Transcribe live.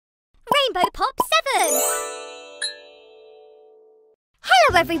RaInBoW PoP 7!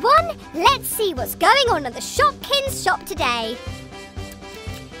 Hello everyone! Let's see what's going on at the Shopkins shop today.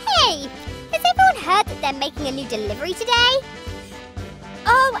 Hey! Has everyone heard that they're making a new delivery today?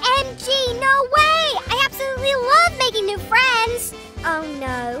 OMG, no way! I absolutely love making new friends! Oh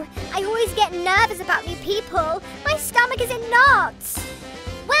no, I always get nervous about new people. My stomach is in knots.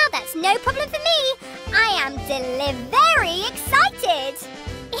 Well, that's no problem for me. I am very excited.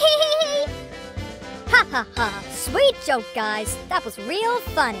 Ha ha ha, sweet joke guys. That was real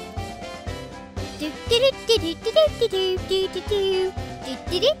funny.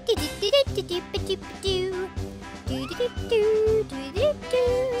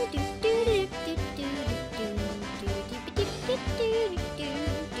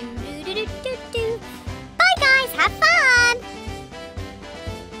 Bye guys, have fun!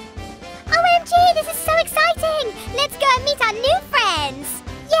 OMG, this is so exciting! Let's go and meet our new friends!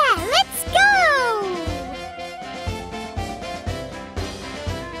 Yeah, let's go!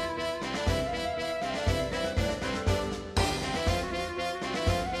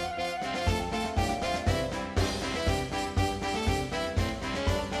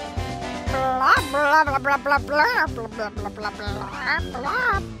 Blah blah blah blah blah blah blah blah blah blah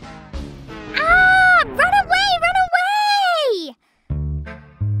blah. Ah! Run away! Run away!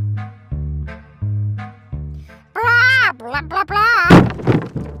 Blah blah blah blah.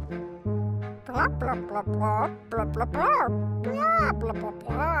 Blah blah blah blah blah blah blah. Blah blah blah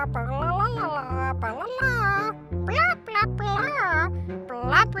blah blah la la la blah la la. Blah blah blah.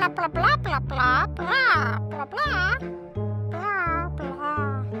 Blah blah blah blah blah blah blah blah blah.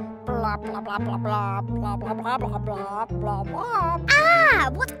 Blah blah blah blah blah blah blah blah blah blah blah blah. Ah!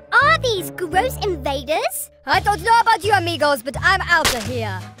 What are these gross invaders? I don't know about you amigos, but I'm out of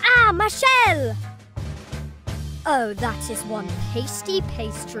here. Ah, Michelle! Oh, that is one pasty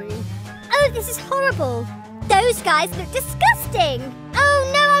pastry. Oh, this is horrible. Those guys look disgusting.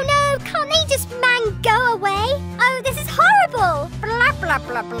 Oh no, can't they just go away? Oh, this is horrible. Blah blah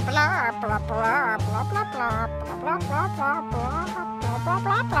blah blah blah blah blah blah blah blah blah blah blah blah. Blah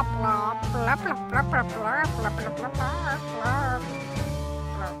blah blah blah blah blah blah blah blah blah blah blah.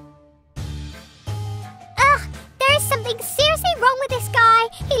 Ugh, there is something seriously wrong with this guy.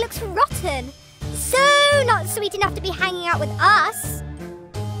 He looks rotten. So not sweet enough to be hanging out with us.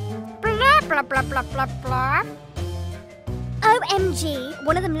 Blah blah blah blah blah blah. OMG,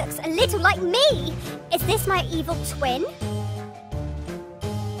 one of them looks a little like me. Is this my evil twin?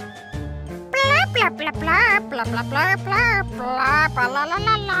 Blah blah blah blah blah blah blah blah blah la la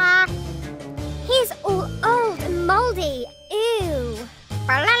la la. He's all old and mouldy. Ew.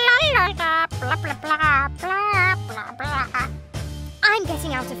 Blah la la la la blah blah blah blah blah blah. I'm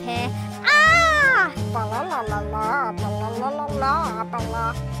getting out of here. Ah! Blah la la la la blah la la la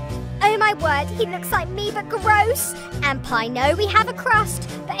blah. Oh my word, he looks like me but gross. And I know we have a crust,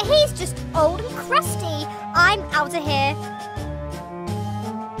 but he's just old and crusty. I'm out of here.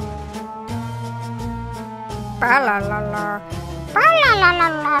 Blah la la la. Blah la la la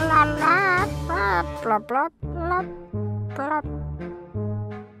la la la. Blah blah blah blah.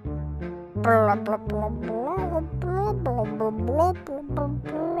 Blah blah blah blah blah blah blah blah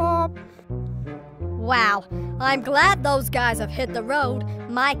blah. Wow, I'm glad those guys have hit the road.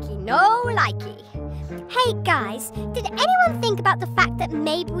 Mikey, no likey. Hey guys, did anyone think about the fact that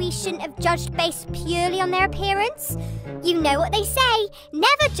maybe we shouldn't have judged based purely on their appearance? You know what they say,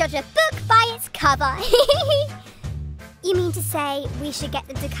 never judge a book by its cover. You mean to say we should get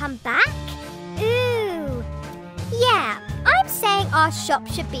them to come back? Ooh. Yeah, I'm saying our shop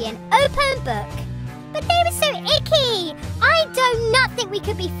should be an open book. But they were so icky. I do not think we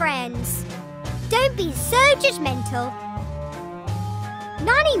could be friends. Don't be so judgmental.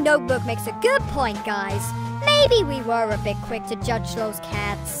 Nani Notebook makes a good point, guys. Maybe we were a bit quick to judge those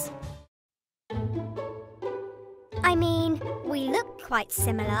cats. I mean, we look quite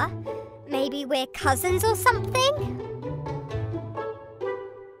similar. Maybe we're cousins or something?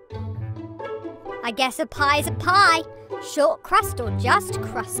 I guess a pie's a pie. Short crust or just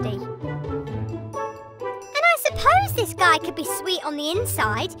crusty. And I suppose this guy could be sweet on the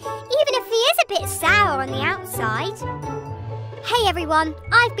inside, even if he is a bit sour on the outside. Hey everyone,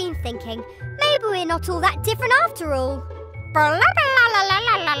 I've been thinking, maybe we're not all that different after all. Blah la la la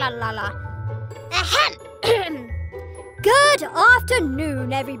la la la la la. Ahem. Good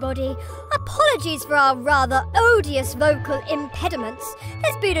afternoon, everybody. Apologies for our rather odious vocal impediments.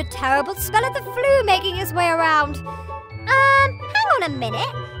 There's been a terrible spell of the flu making its way around. Hang on a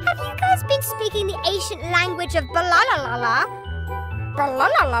minute. Have you guys been speaking the ancient language of blah la la la? Blah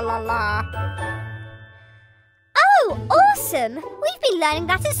la la la la. Oh, Oh, awesome! We've been learning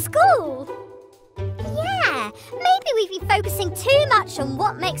that at school. Yeah, maybe we've been focusing too much on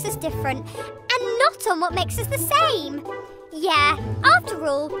what makes us different and not on what makes us the same. Yeah, after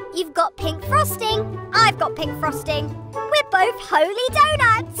all, you've got pink frosting, I've got pink frosting. We're both holy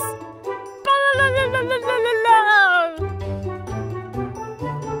donuts.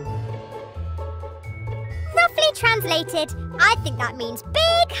 Roughly translated, I think that means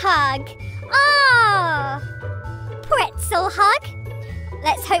big hug. Ah, pretzel hug.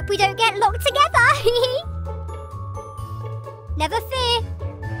 Let's hope we don't get locked together. Never fear.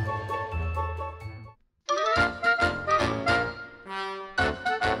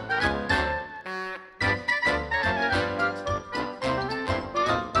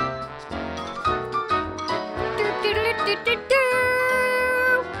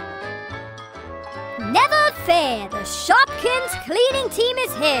 Never fear, the Shopkins cleaning team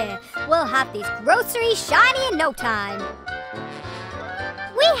is here. We'll have these groceries shiny in no time.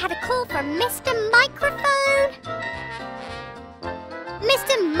 We had a call from Mr. Microphone.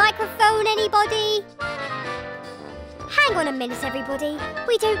 Mr. Microphone, anybody? Hang on a minute, everybody.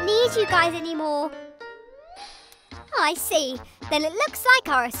 We don't need you guys anymore. Oh, I see. Then it looks like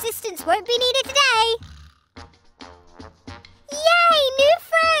our assistants won't be needed today. Yay, new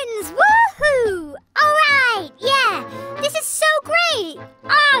friends! Woohoo! All right, yeah. This is so great.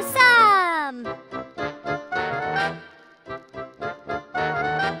 Awesome!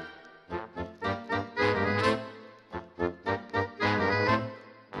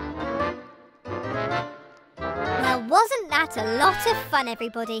 Well, wasn't that a lot of fun,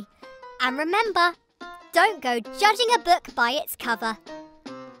 everybody? And remember, don't go judging a book by its cover.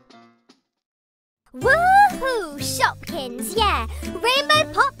 Woohoo! Shopkins, yeah!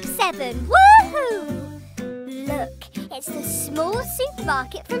 Rainbow Pop 7, woohoo! Look, it's the small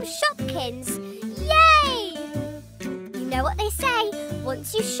supermarket from Shopkins. Yay! You know what they say,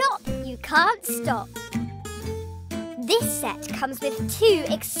 once you shop, you can't stop. This set comes with 2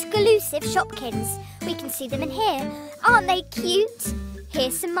 exclusive Shopkins. We can see them in here. Aren't they cute?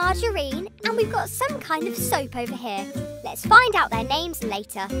 Here's some margarine, and we've got some kind of soap over here. Let's find out their names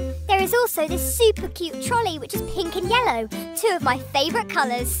later. There is also this super cute trolley, which is pink and yellow, 2 of my favourite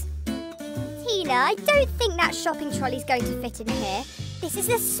colours. Tina, I don't think that shopping trolley's going to fit in here. This is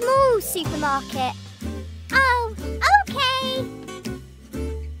a small supermarket. Oh, okay.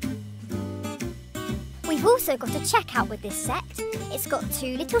 We've also got a checkout with this set. It's got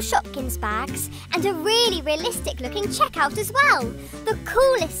 2 little Shopkins bags and a really realistic looking checkout as well. The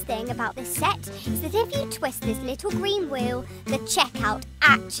coolest thing about this set is that if you twist this little green wheel, the checkout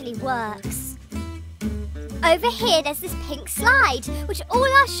actually works. Over here there's this pink slide, which all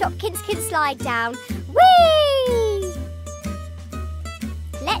our Shopkins can slide down. Whee!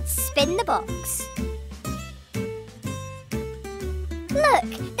 Let's spin the box.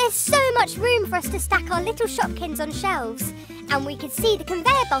 Look, there's so much room for us to stack our little Shopkins on shelves. And we can see the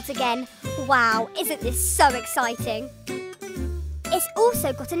conveyor belt again. Wow, isn't this so exciting? It's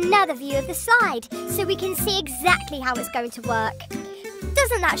also got another view of the slide, so we can see exactly how it's going to work.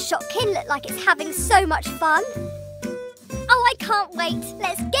 Doesn't that Shopkin look like it's having so much fun? Oh, I can't wait.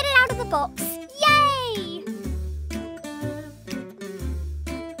 Let's get it out of the box. Yay!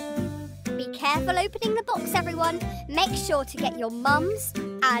 Be careful opening the box, everyone. Make sure to get your mums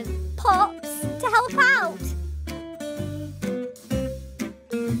and pops to help out.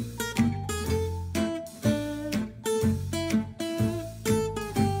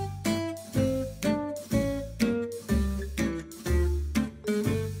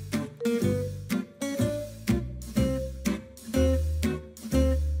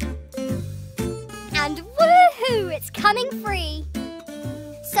 And woohoo! It's coming free!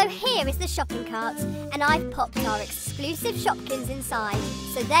 So here is the shopping cart, and I've popped our exclusive Shopkins inside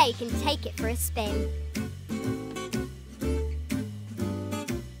so they can take it for a spin.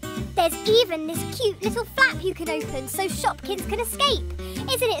 There's even this cute little flap you can open so Shopkins can escape.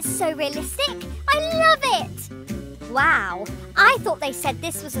 Isn't it so realistic? I love it! Wow, I thought they said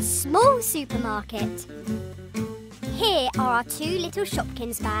this was a small supermarket. Here are our 2 little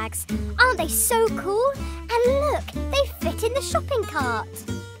Shopkins bags. Aren't they so cool? And look, they fit in the shopping cart.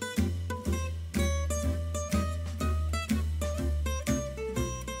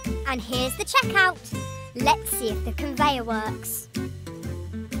 And here's the checkout. Let's see if the conveyor works.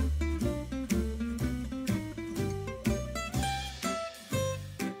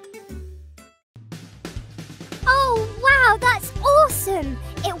 Oh, wow, that's awesome!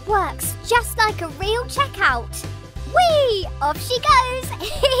 It works just like a real checkout. Whee! Off she goes!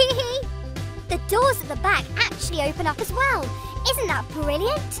 The doors at the back actually open up as well. Isn't that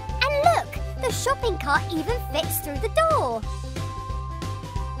brilliant? And look, The shopping cart even fits through the door.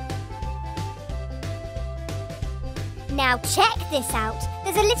 Now check this out.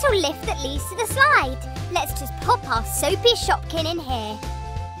 There's a little lift that leads to the slide. Let's just pop our soapy Shopkin in here.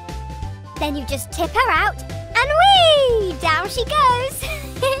 Then you just tip her out and whee! Down she goes.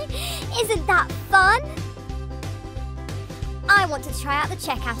 Isn't that fun? I want to try out the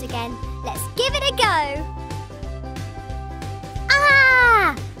checkout again. Let's give it a go.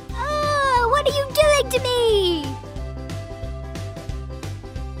 Ah! Oh, what are you doing to me?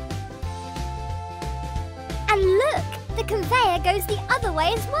 And look, the conveyor goes the other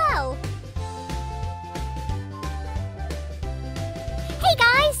way as well. Hey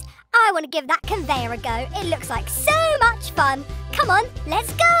guys, I want to give that conveyor a go. It looks like so much fun. Come on,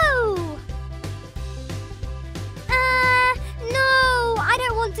 let's go. No, I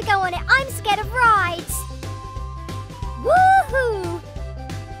don't want to go on it. I'm scared of rides. Woohoo!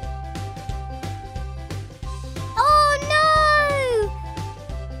 Oh no!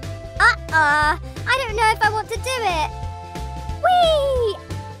 I don't know if I want to do it. Whee!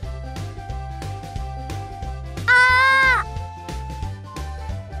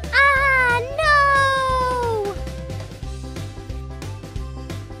 No!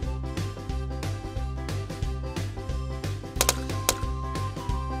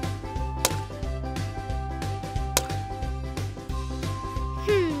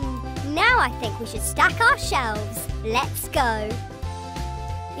 Now I think we should stack our shelves. Let's go.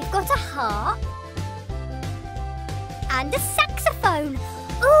 We've got a harp and a saxophone.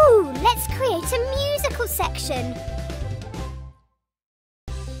 Ooh, let's create a musical section.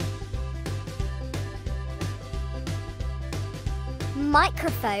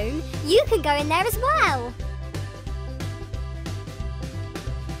 Microphone, you can go in there as well.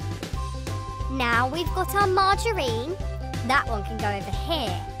 Now we've got our margarine. That one can go over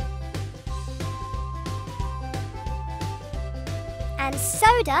here. And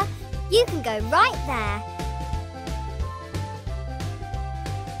soda, you can go right there.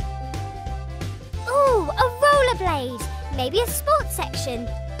 Ooh, a rollerblade. Maybe a sports section.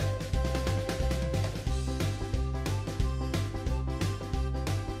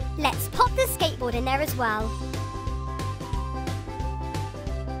 Let's pop the skateboard in there as well.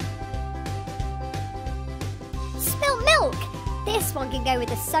 Spilt milk. This one can go with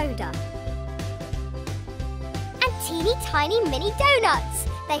the soda. And teeny tiny mini donuts.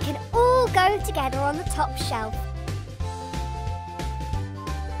 They can all go together on the top shelf.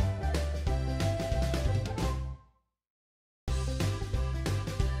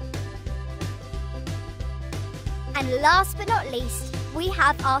 And last but not least, we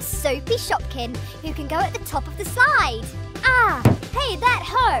have our soapy Shopkin, who can go at the top of the slide. Ah, hey, that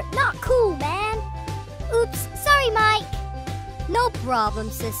hurt. Not cool, man. Oops, sorry, Mike. No problem,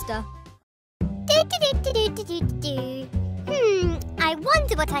 sister. I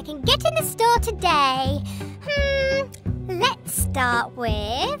wonder what I can get in the store today. Let's start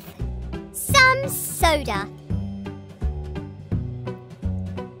with some soda.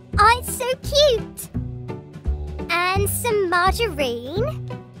 Oh, it's so cute. And some margarine.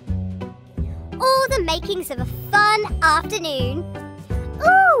 All the makings of a fun afternoon.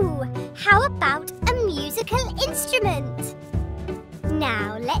 Ooh, how about a musical instrument?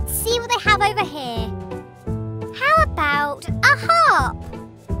 Now, let's see what they have over here. How about a harp?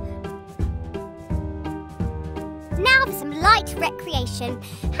 Now for some light recreation.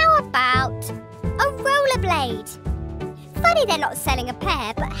 How about a rollerblade? Funny they're not selling a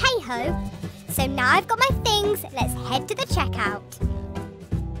pair, but hey-ho. So now I've got my things, let's head to the checkout.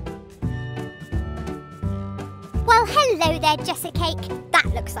 Well, hello there, Jessica Cake. That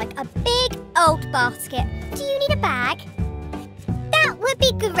looks like a big old basket. Do you need a bag? That would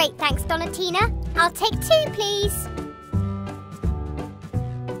be great, thanks, Donatina. I'll take 2, please.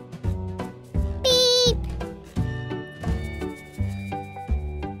 Beep.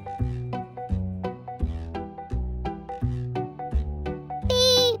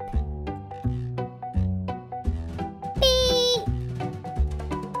 Beep. Beep.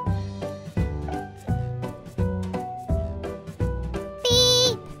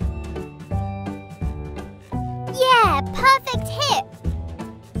 Beep. Yeah, perfect hit.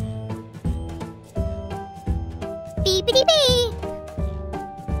 Beepity-bee.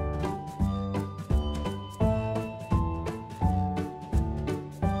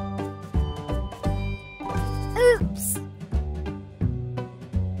 Oops.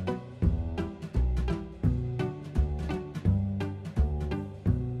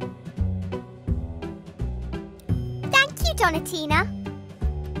 Thank you, Donatina.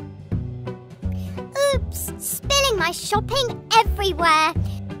 Oops, spilling my shopping everywhere.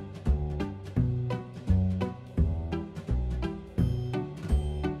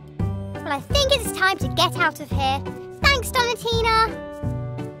 Well, I think it's time to get out of here. Thanks, Donatina.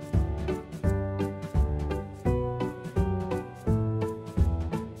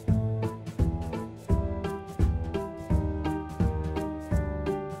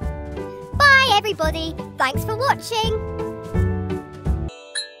 Bye, everybody. Thanks for watching.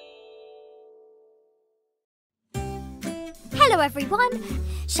 Hello, everyone.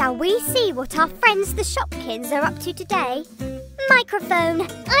 Shall we see what our friends the Shopkins are up to today? Microphone,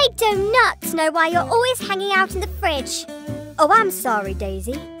 I do not know why you're always hanging out in the fridge. Oh, I'm sorry,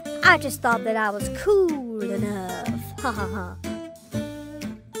 Daisy. I just thought that I was cool enough. Ha ha ha.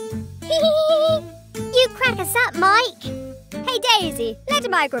 You crack us up, Mike. Hey, Daisy, let the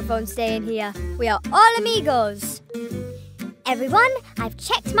microphone stay in here. We are all amigos. Everyone, I've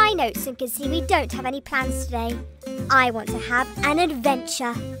checked my notes and can see we don't have any plans today. I want to have an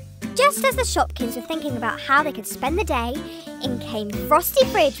adventure. Just as the Shopkins were thinking about how they could spend the day, in came Frosty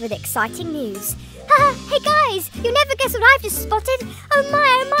Fridge with exciting news. Hey guys, you'll never guess what I've just spotted. Oh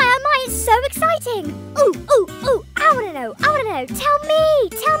my, it's so exciting. Ooh, I wanna know. Tell me.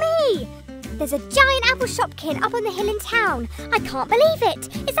 There's a giant apple Shopkin up on the hill in town. I can't believe it.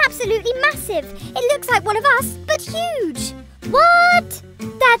 It's absolutely massive. It looks like one of us, but huge. What?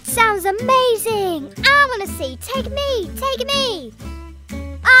 That sounds amazing. I wanna see. Take me.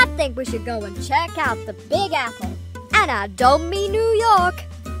 I think we should go and check out the Big Apple. And I don't mean New York.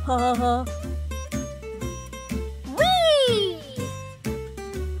 Ha ha ha. Whee!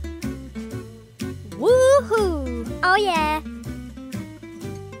 Woohoo! Oh yeah.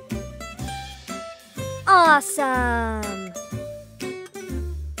 Awesome.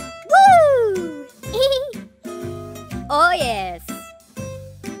 Woo! Oh yes.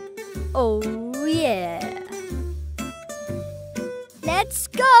 Oh yeah. Let's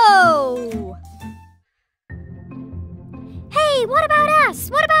go! Hey, what about us?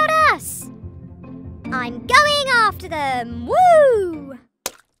 I'm going after them! Woo!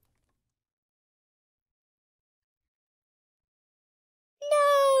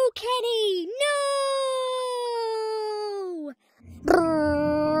 No, Kenny! No!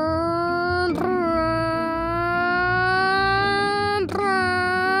 Brum, brum,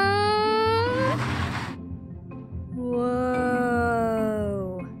 brum. Whoa.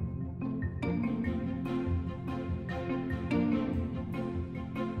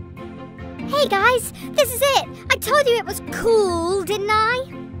 Hey guys, this is it! I told you it was cool, didn't I?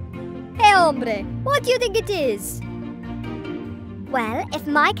 Hey, hombre, what do you think it is? Well, if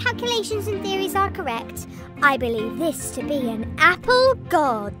my calculations and theories are correct, I believe this to be an apple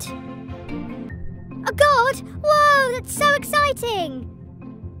god. A god? Whoa, that's so exciting!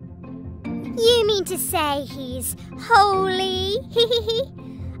 You mean to say he's holy?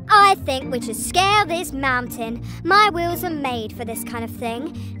 I think we should scale this mountain. My wheels are made for this kind of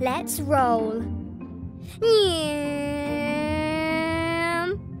thing. Let's roll.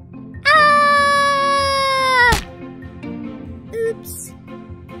 Ah! Oops.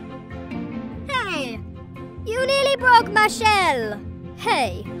 Hey, you nearly broke my shell.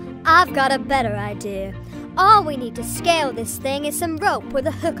 Hey, I've got a better idea. All we need to scale this thing is some rope with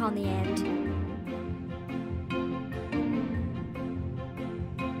a hook on the end.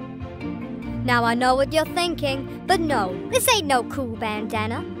 Now I know what you're thinking, but no, this ain't no cool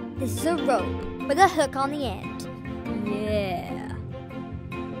bandana. This is a rope with a hook on the end. Yeah.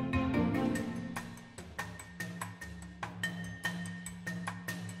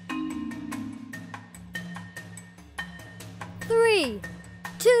 Three,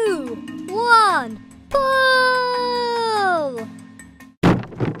 2, 1, pull!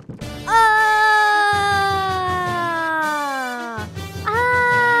 Ah!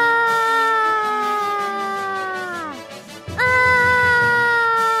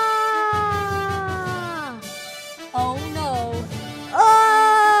 Oh no!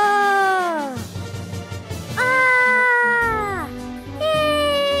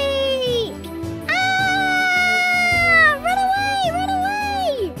 Eek! Run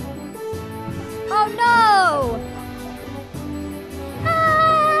away! Oh no!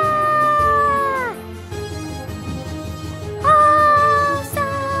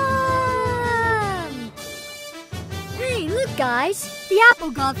 Awesome! Hey, look guys! The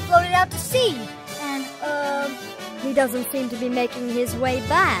apple god floated out to sea! And, he doesn't seem to be making his way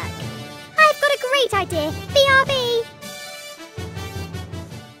back. I've got a great idea. BRB!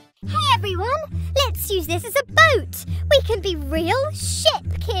 Hey everyone! Let's use this as a boat! We can be real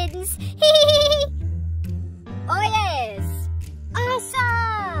shipkins! Oh yes!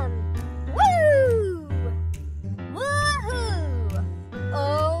 Awesome! Woo! Woohoo!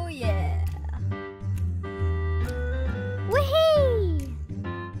 Oh yeah! Whee!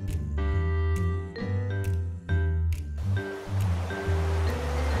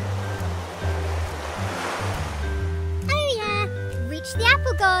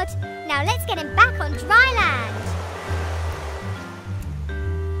 God. Now let's get him back on dry land.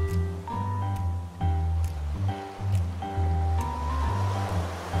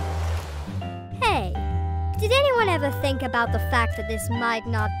 Hey, did anyone ever think about the fact that this might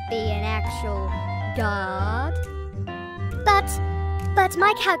not be an actual god? But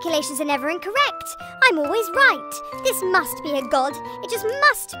my calculations are never incorrect. I'm always right. This must be a god. It just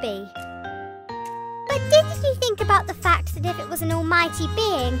must be. But didn't you think about the fact that if it was an almighty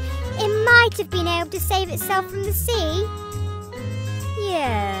being, it might have been able to save itself from the sea?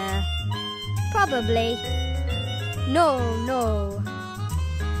 Yeah, probably. No.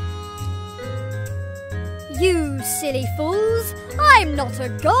 You silly fools! I'm not a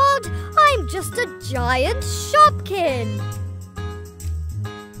god! I'm just a giant Shopkin!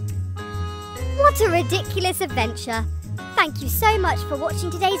 What a ridiculous adventure. Thank you so much for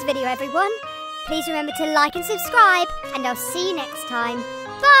watching today's video, everyone. Please remember to like and subscribe, and I'll see you next time.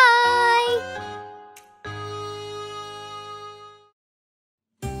 Bye!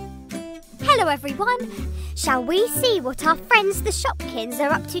 Hello, everyone. Shall we see what our friends the Shopkins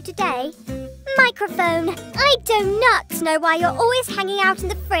are up to today? Microphone, I do not know why you're always hanging out in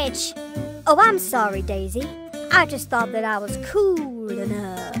the fridge. Oh, I'm sorry, Daisy. I just thought that I was cool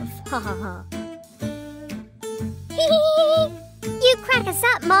enough. Ha ha ha. You crack us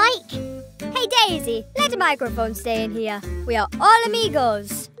up, Mike. Hey, Daisy, let the microphone stay in here. We are all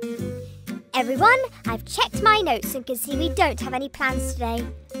amigos. Everyone, I've checked my notes and can see we don't have any plans today.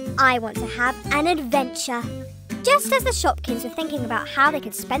 I want to have an adventure. Just as the Shopkins were thinking about how they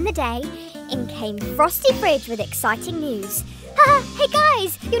could spend the day, in came Frosty Fridge with exciting news. Hey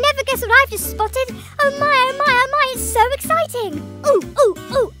guys, you'll never guess what I've just spotted. Oh my, it's so exciting. Ooh,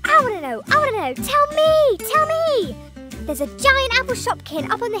 I wanna know. Tell me. There's a giant apple Shopkin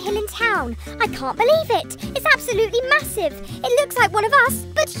up on the hill in town. I can't believe it. It's absolutely massive. It looks like one of us,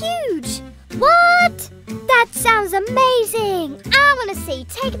 but huge. What? That sounds amazing. I wanna see.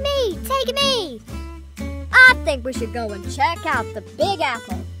 Take me. I think we should go and check out the Big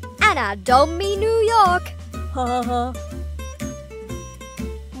Apple. And I don't mean New York. Ha ha ha.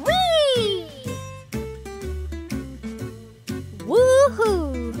 Whee!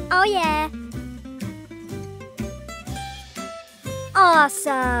 Woohoo! Oh yeah.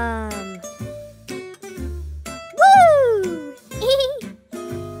 Awesome. Woo!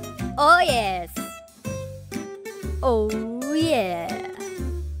 Oh yes. Oh yeah.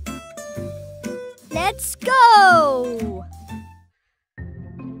 Let's go!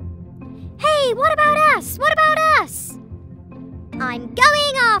 Hey, what about us? I'm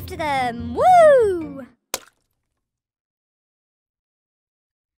going after them! Woo!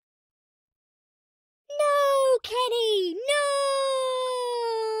 No, Kenny! No!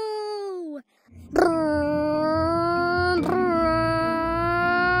 Brum, brum,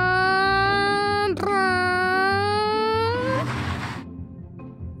 brum.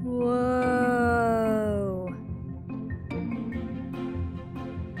 Whoa.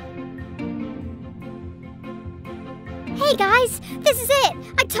 Hey guys, this is it!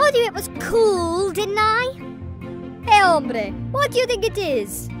 I told you it was cool, didn't I? Hey, hombre, what do you think it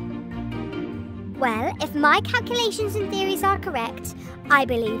is? Well, if my calculations and theories are correct, I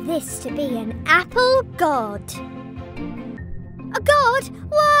believe this to be an apple god. A god?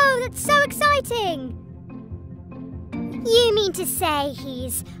 Whoa, that's so exciting! You mean to say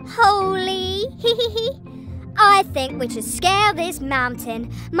he's holy? I think we should scale this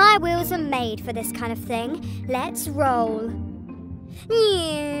mountain. My wheels are made for this kind of thing. Let's roll.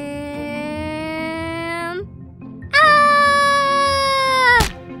 Ah!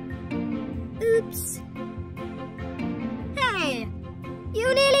 Oops. Hey,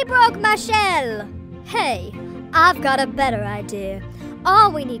 you nearly broke my shell. Hey, I've got a better idea.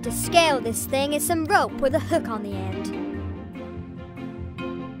 All we need to scale this thing is some rope with a hook on the end.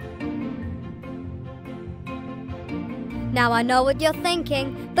 Now I know what you're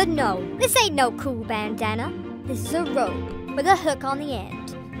thinking, but no, this ain't no cool bandana. This is a rope with a hook on the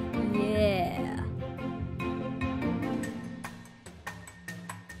end. Yeah.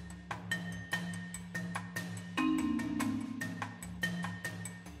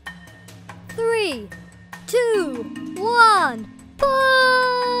 Three, 2, 1,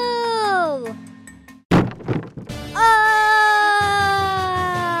 pull! Ah!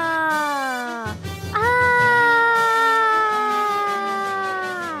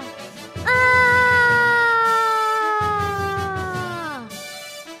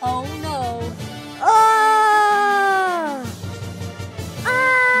 Oh no!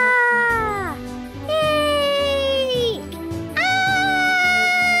 Eek!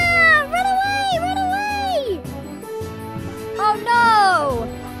 Run away! Oh no!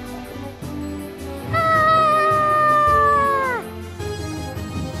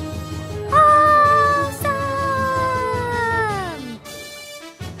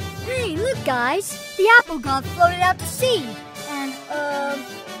 guys, the apple got floated out to sea. And,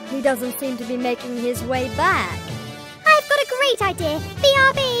 he doesn't seem to be making his way back. I've got a great idea.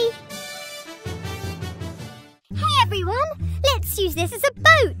 BRB. Hey everyone, let's use this as a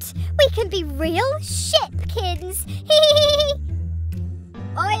boat. We can be real shopkins.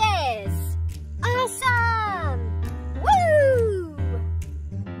 Oh yes! Awesome! Woo!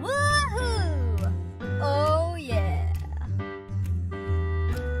 Woohoo! Oh yeah!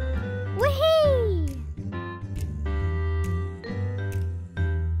 Woohoo!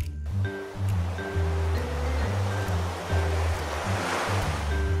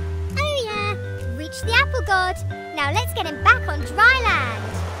 Oh yeah, reach the apple god. Now let's get him back on dry land.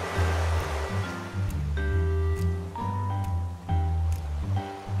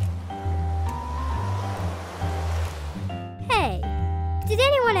 Hey, did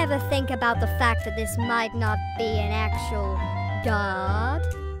anyone ever think about the fact that this might not be an actual god?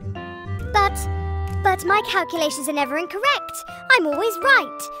 But my calculations are never incorrect. I'm always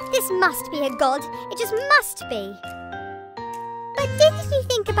right. This must be a god. It just must be. But didn't you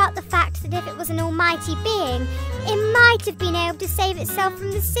think about the fact that if it was an almighty being, it might have been able to save itself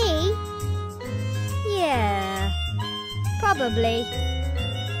from the sea? Yeah, probably.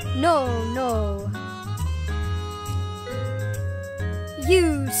 No.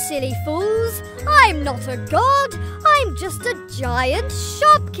 You silly fools! I'm not a god! I'm just a giant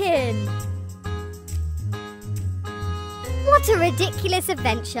shopkin! What a ridiculous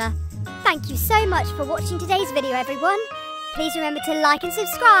adventure. Thank you so much for watching today's video, everyone. Please remember to like and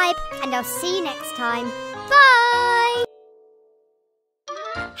subscribe, and I'll see you next time. Bye!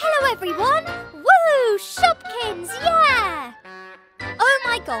 Hello, everyone! Woo! Shopkins, yeah! Oh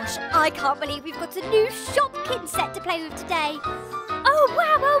my gosh, I can't believe we've got a new Shopkins set to play with today. Oh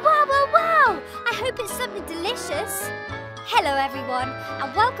wow! I hope it's something delicious. Hello everyone,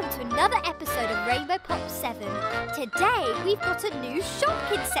 and welcome to another episode of RaInBoW PoP 7. Today we've got a new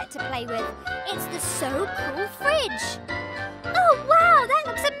Shopkins set to play with. It's the So Cool Fridge. Oh wow, that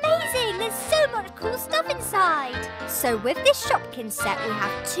looks amazing! There's so much cool stuff inside. So with this Shopkins set we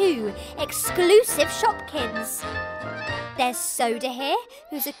have 2 exclusive Shopkins. There's Soda here,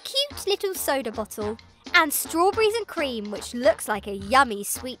 who's a cute little soda bottle, and strawberries and cream, which looks like a yummy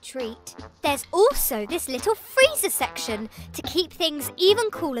sweet treat. There's also this little freezer section to keep things even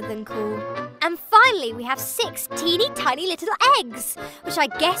cooler than cool. And finally, we have 6 teeny tiny little eggs, which I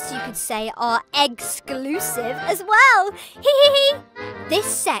guess you could say are exclusive as well. This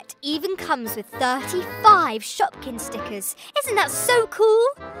set even comes with 35 Shopkins stickers. Isn't that so cool?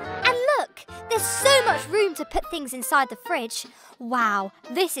 And look, there's so much room to put things inside the fridge. Wow,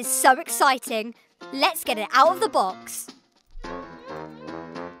 this is so exciting. Let's get it out of the box.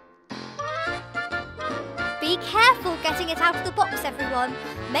 Be careful getting it out of the box, everyone.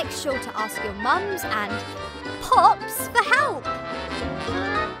 Make sure to ask your mums and pops for help.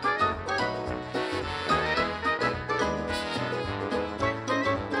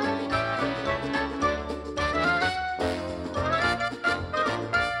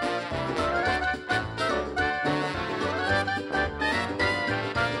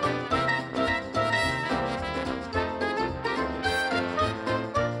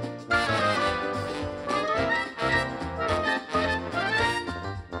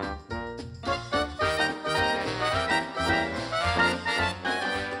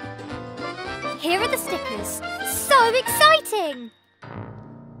 Here are the stickers. So exciting!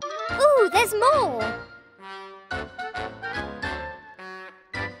 Ooh, there's more!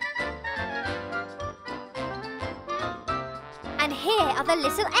 And here are the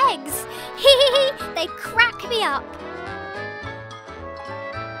little eggs. They crack me up.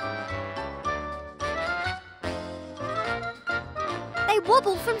 They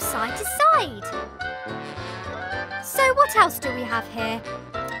wobble from side to side. So what else do we have here?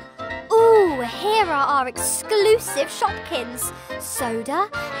 Ooh, here are our exclusive Shopkins, soda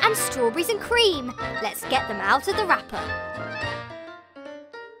and strawberries and cream. Let's get them out of the wrapper.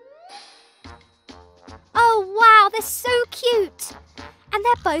 Oh wow, they're so cute. And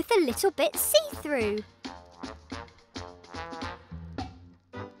they're both a little bit see-through.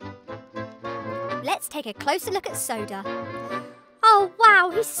 Let's take a closer look at Soda. Oh wow,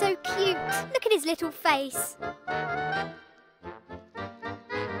 he's so cute. Look at his little face.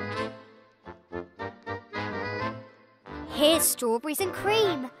 Here's strawberries and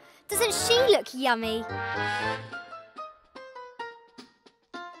cream. Doesn't she look yummy?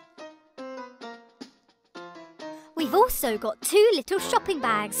 We've also got 2 little shopping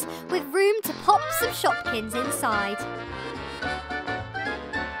bags with room to pop some Shopkins inside.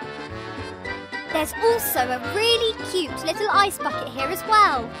 There's also a really cute little ice bucket here as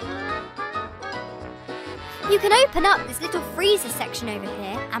well. You can open up this little freezer section over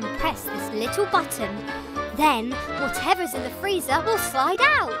here and press this little button. Then, whatever's in the freezer will slide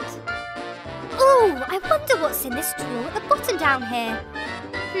out. Ooh, I wonder what's in this drawer at the bottom down here.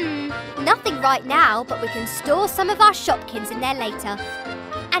 Nothing right now, but we can store some of our Shopkins in there later.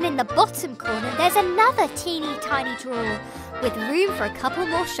 And in the bottom corner, there's another teeny tiny drawer with room for a couple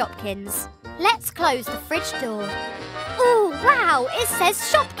more Shopkins. Let's close the fridge door. Ooh, wow, it says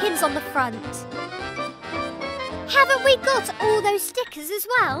Shopkins on the front. Haven't we got all those stickers as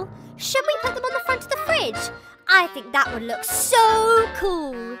well? Should we put them on the front of the fridge? I think that would look so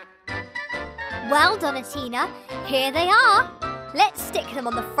cool. Well, Donatina, here they are. Let's stick them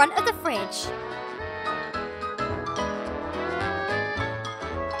on the front of the fridge.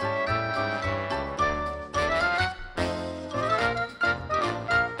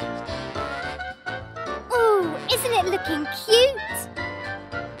 Ooh, isn't it looking cute?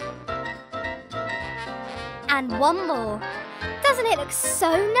 And one more. Doesn't it look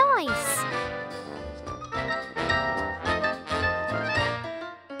so nice?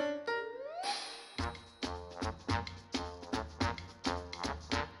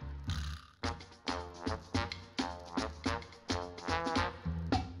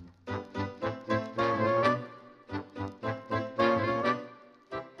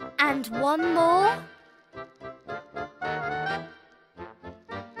 And one more.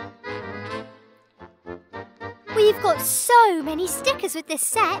 We've got so many stickers with this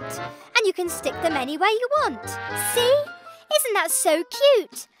set, and you can stick them anywhere you want. See? Isn't that so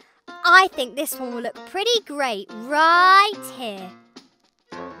cute? I think this one will look pretty great right here.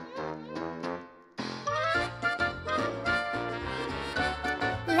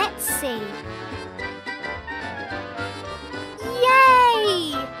 Let's see.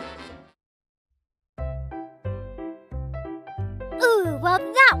 Yay! Ooh, well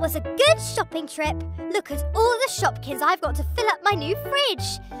that was a good shopping trip. Look at all the Shopkins I've got to fill up my new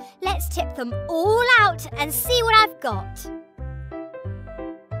fridge. Let's tip them all out and see what I've got.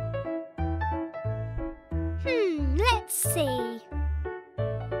 Let's see.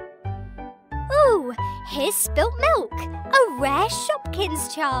 Ooh, here's spilt milk, a rare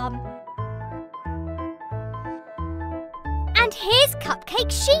Shopkins charm. And here's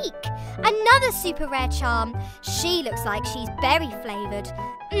Cupcake Chic, another super rare charm. She looks like she's berry flavoured.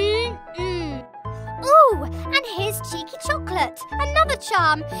 Ooh, and here's Cheeky Chocolate, another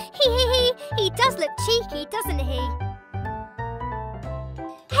charm. He does look cheeky, doesn't he?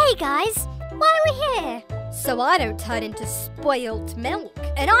 Hey guys, why are we here? So I don't turn into spoilt milk.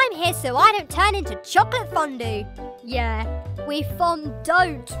 And I'm here so I don't turn into chocolate fondue. Yeah, we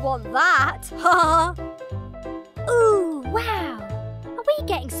don't want that. Ha! Ooh, wow. Are we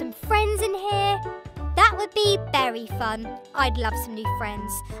getting some friends in here? That would be very fun. I'd love some new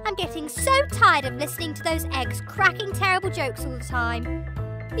friends. I'm getting so tired of listening to those eggs cracking terrible jokes all the time.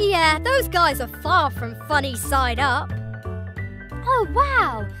 Yeah, those guys are far from funny side up. Oh,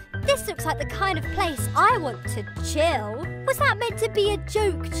 wow. This looks like the kind of place I want to chill. Was that meant to be a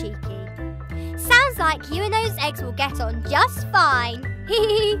joke, Cheeky? Sounds like you and those eggs will get on just fine. Hee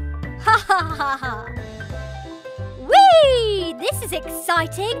hee. Ha ha ha ha. Whee! This is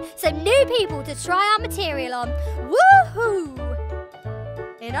exciting. Some new people to try our material on. Woohoo!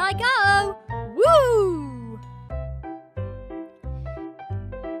 In I go. Woo!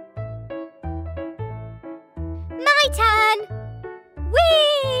 My turn.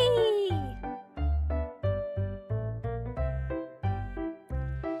 Whee!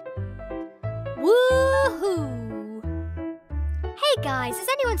 Woohoo! Hey guys, has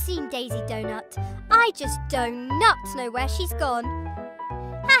anyone seen Daisy Donut? I just do not know where she's gone.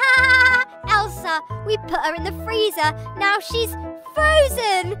 Ha ha ha! Elsa, we put her in the freezer. Now she's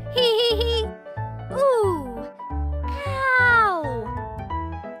frozen. Hee hee hee. Ooh. Ow.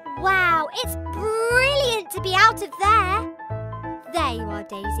 Wow, it's brilliant to be out of there. There you are,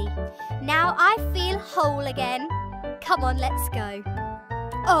 Daisy. Now I feel whole again. Come on, let's go.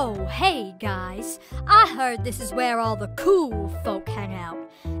 Oh, hey guys. I heard this is where all the cool folk hang out.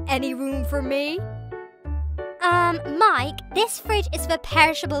 Any room for me? Mike, this fridge is for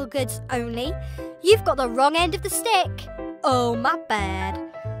perishable goods only. You've got the wrong end of the stick. Oh, my bad.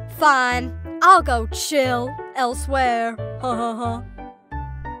 Fine, I'll go chill elsewhere. Ha ha ha.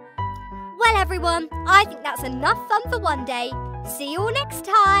 Well, everyone, I think that's enough fun for one day. See you all next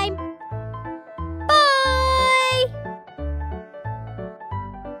time. Bye!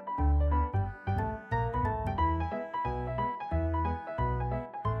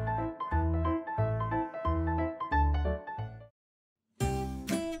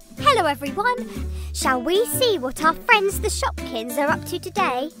 Hello everyone! Shall we see what our friends the Shopkins are up to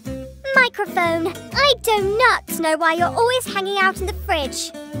today? microphone. I do not know why you're always hanging out in the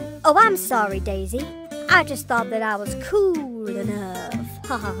fridge. Oh, I'm sorry, Daisy. I just thought that I was cool enough.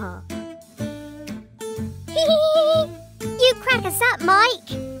 Ha ha ha. You crack us up, Mike.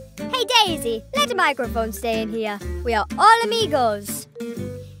 Hey, Daisy, let the microphone stay in here. We are all amigos.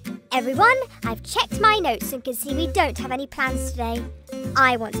 Everyone, I've checked my notes and can see we don't have any plans today.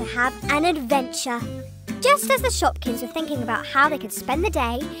 I want to have an adventure. Just as the Shopkins were thinking about how they could spend the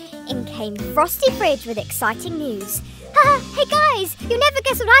day, in came Frosty Fridge with exciting news. Hey guys, you'll never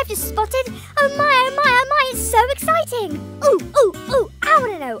guess what I've just spotted. Oh my, it's so exciting. Ooh, I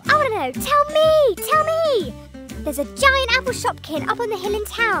wanna know. Tell me. There's a giant apple Shopkin up on the hill in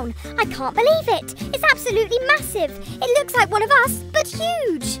town. I can't believe it. It's absolutely massive. It looks like one of us, but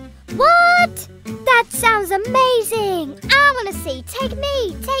huge. What? That sounds amazing. I wanna see. Take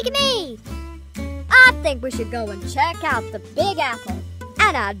me. I think we should go and check out the Big Apple.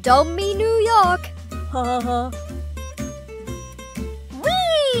 And I don't mean New York. Ha ha ha.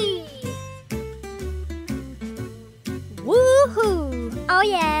 Whee! Woohoo! Oh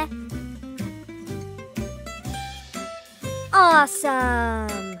yeah.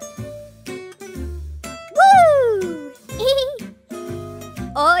 Awesome. Woo!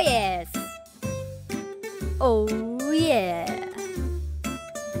 Oh yes. Oh yeah.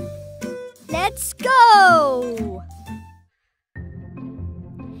 Let's go!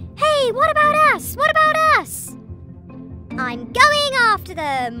 Hey, what about us? I'm going after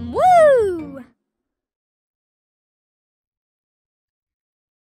them. Woo!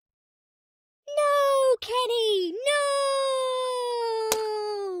 No, Kenny, no!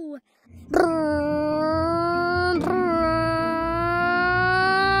 Brum, brum,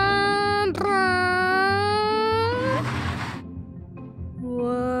 brum.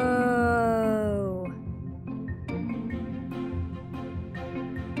 Whoa.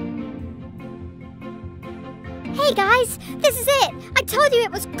 Hey guys, this is it. I told you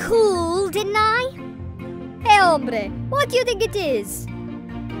it was cool, didn't I? Hey, hombre, what do you think it is?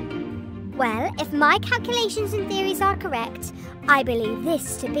 Well, if my calculations and theories are correct, I believe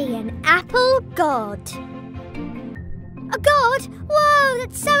this to be an apple god. A god? Whoa,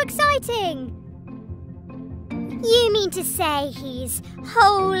 that's so exciting! You mean to say he's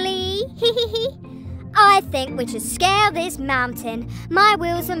holy? I think we should scale this mountain. My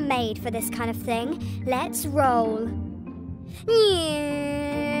wheels are made for this kind of thing. Let's roll. Nyam.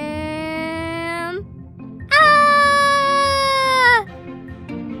 Ah!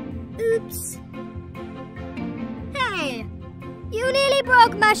 Oops. Hey, you nearly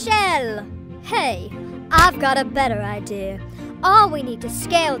broke my shell. Hey, I've got a better idea. All we need to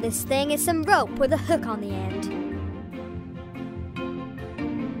scale this thing is some rope with a hook on the end.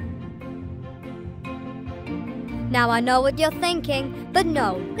 Now I know what you're thinking, but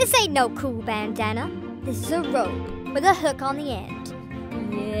no, this ain't no cool bandana. This is a rope with a hook on the end.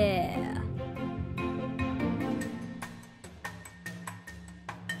 Yeah.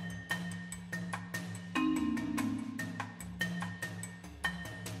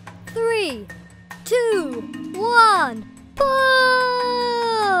 Three, 2, 1,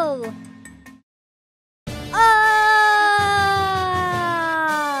 pull! Ah!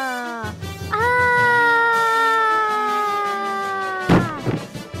 Ah!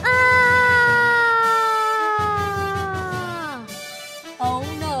 Ah! Oh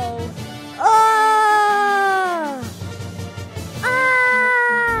no! Ah!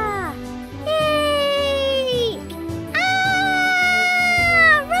 Ah! Eek! Ah!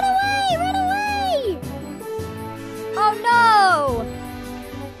 Run away! Oh no!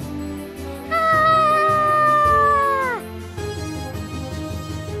 Ah!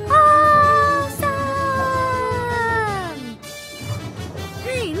 Awesome!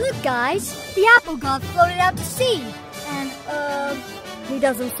 Hey, look guys! The apple god floated out to sea! And, he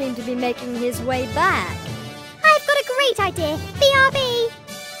doesn't seem to be making his way back. I've got a great idea. BRB!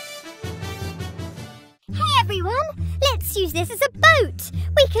 Hey everyone! Let's use this as a boat!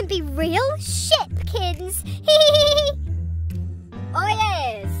 We can be real shipkins! Oh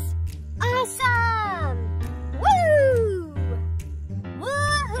yes! Awesome! Woo!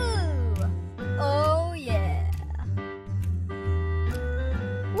 Woohoo! Oh yeah!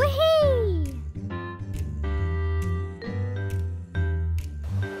 Whee!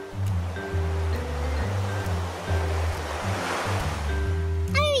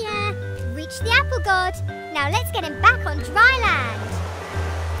 Oh yeah! Reach the apple god! Now let's get him back on dry land!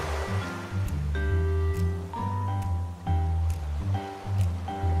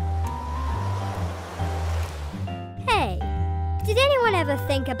 Hey, did anyone ever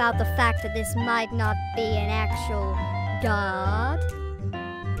think about the fact that this might not be an actual god?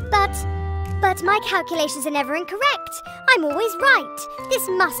 But my calculations are never incorrect. I'm always right. This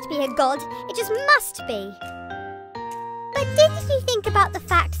must be a god. It just must be. But didn't you think about the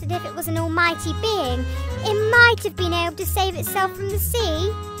fact that if it was an almighty being, it might have been able to save itself from the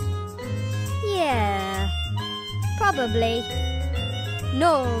sea? Yeah, probably.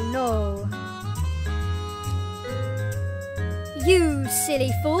 No. You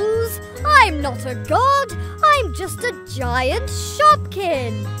silly fools! I'm not a god! I'm just a giant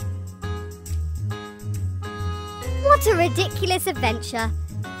Shopkin! What a ridiculous adventure!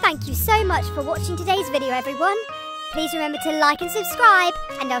 Thank you so much for watching today's video, everyone. Please remember to like and subscribe,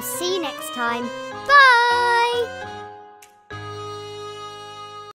 and I'll see you next time. Bye!